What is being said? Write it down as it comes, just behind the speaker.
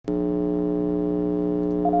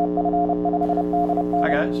Hi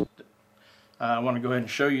guys, I want to go ahead and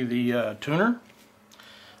show you the tuner.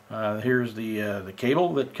 Here's the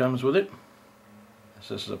cable that comes with it.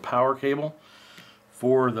 This is a power cable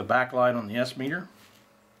for the backlight on the S meter.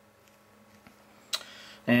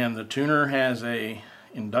 And the tuner has a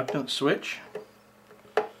inductance switch,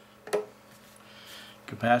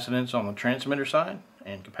 capacitance on the transmitter side,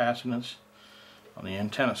 and capacitance on the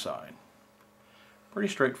antenna side. Pretty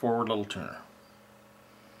straightforward little tuner.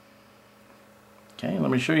 Okay,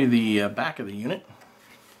 let me show you the back of the unit.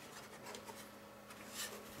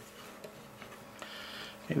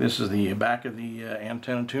 Okay, this is the back of the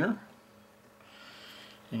antenna tuner.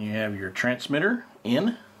 And you have your transmitter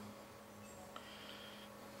in.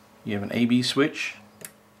 You have an AB switch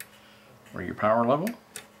for your power level.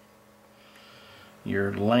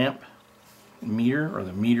 Your lamp meter, or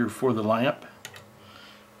the meter for the lamp.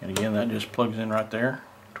 And again, that just plugs in right there,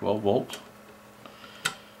 12 volts.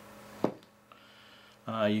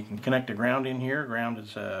 You can connect a ground in here. Ground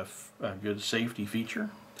is a good safety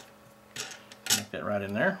feature. Connect that right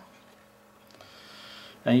in there.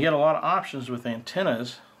 Now you got a lot of options with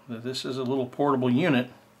antennas. This is a little portable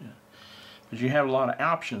unit, but you have a lot of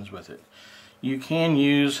options with it. You can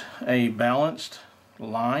use a balanced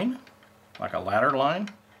line, like a ladder line,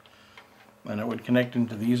 and it would connect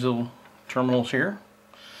into these little terminals here.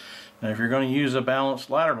 Now if you're going to use a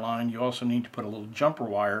balanced ladder line, you also need to put a little jumper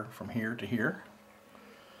wire from here to here.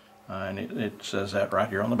 And it says that right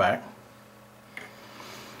here on the back.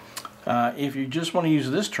 If you just want to use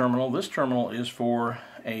this terminal is for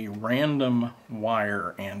a random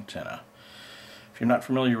wire antenna. If you're not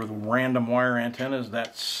familiar with random wire antennas,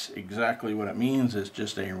 that's exactly what it means. It's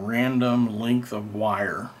just a random length of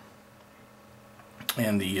wire.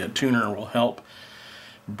 And the tuner will help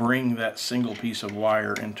bring that single piece of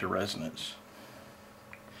wire into resonance.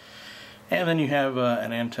 And then you have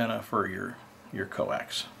an antenna for your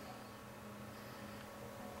coax.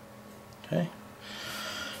 Okay.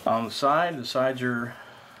 On the sides are,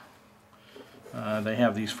 they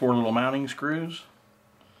have these 4 little mounting screw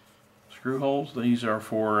holes. These are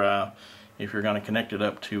for if you're going to connect it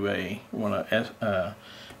up to one of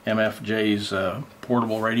MFJ's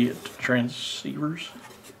portable radio transceivers.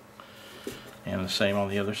 And the same on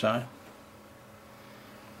the other side.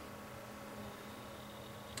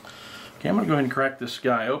 Okay, I'm going to go ahead and crack this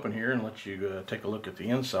guy open here and let you take a look at the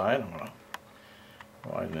inside. I'm going to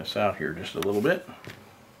widen this out here just a little bit.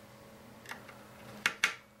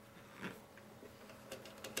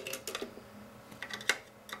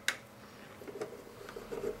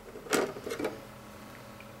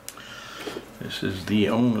 This is the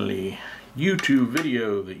only YouTube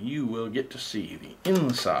video that you will get to see the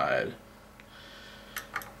inside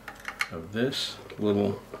of this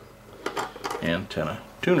little antenna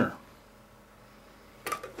tuner.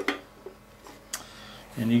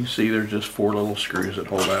 And you can see there's just 4 little screws that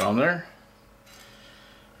hold that on there.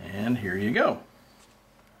 And here you go.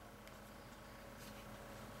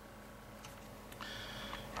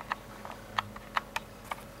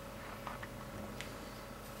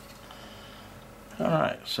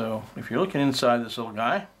 Alright, so if you're looking inside this little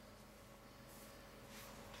guy,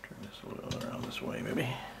 turn this a little around this way maybe.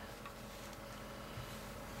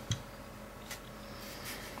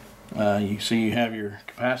 You see you have your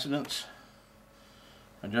capacitance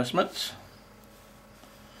adjustments,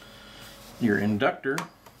 your inductor.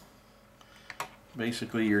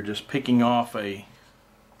 Basically you're just picking off you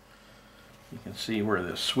can see where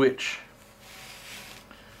the switch,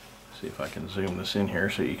 see if I can zoom this in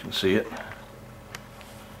here so you can see it.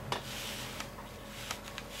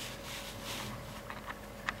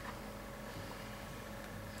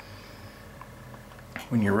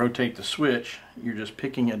 When you rotate the switch, you're just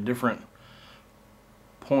picking a different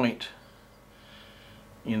point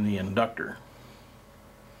in the inductor.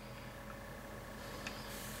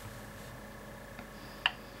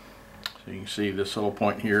 So you can see this little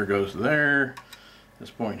point here goes there,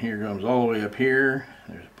 this point here comes all the way up here,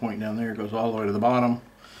 there's a point down there that goes all the way to the bottom.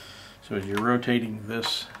 So as you're rotating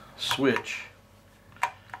this switch,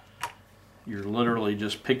 you're literally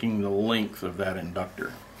just picking the length of that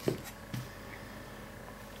inductor.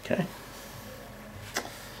 Okay.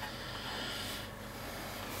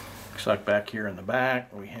 Looks like back here in the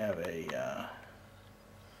back we have a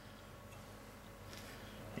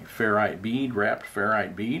ferrite bead, wrapped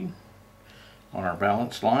ferrite bead on our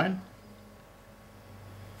balanced line,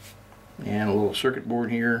 and a little circuit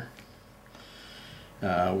board here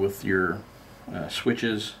with your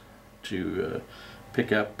switches to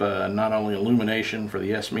pick up not only illumination for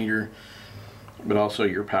the S meter but also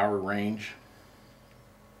your power range.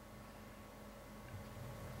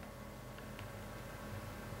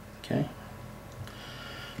 Okay.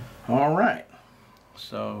 All right.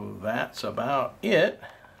 So that's about it.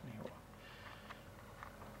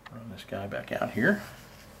 Run this guy back out here.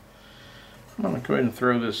 I'm going to go ahead and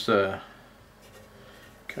throw this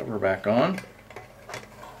cover back on.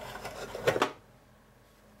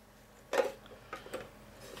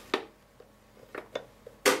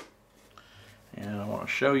 And I want to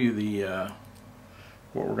show you the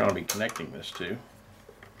what we're going to be connecting this to.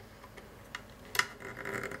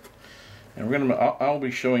 And I'll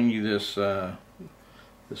be showing you this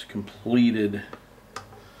this completed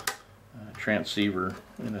transceiver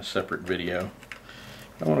in a separate video.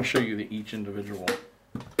 I want to show you each individual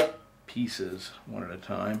pieces one at a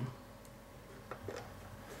time.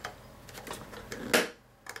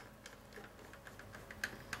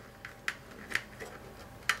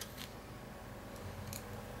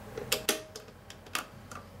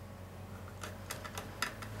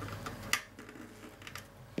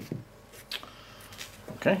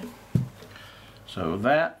 Okay, so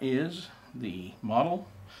that is the model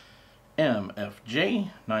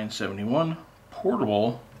MFJ-971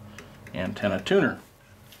 portable antenna tuner,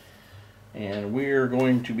 and we're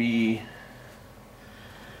going to be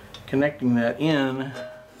connecting that in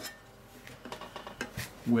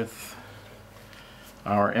with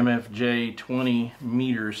our MFJ 20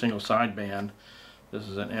 meter single sideband. This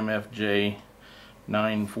is an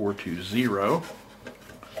MFJ-9420,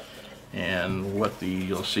 and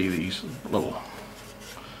you'll see these little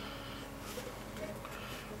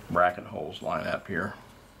bracket holes line up here.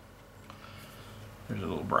 There's a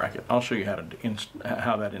little bracket. I'll show you how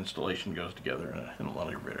that installation goes together in a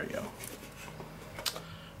later video.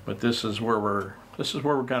 But this is where we're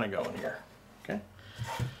kind of going here. Okay.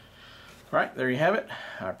 All right, there you have it.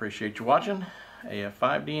 I appreciate you watching.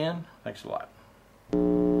 AF5DN. Thanks a lot.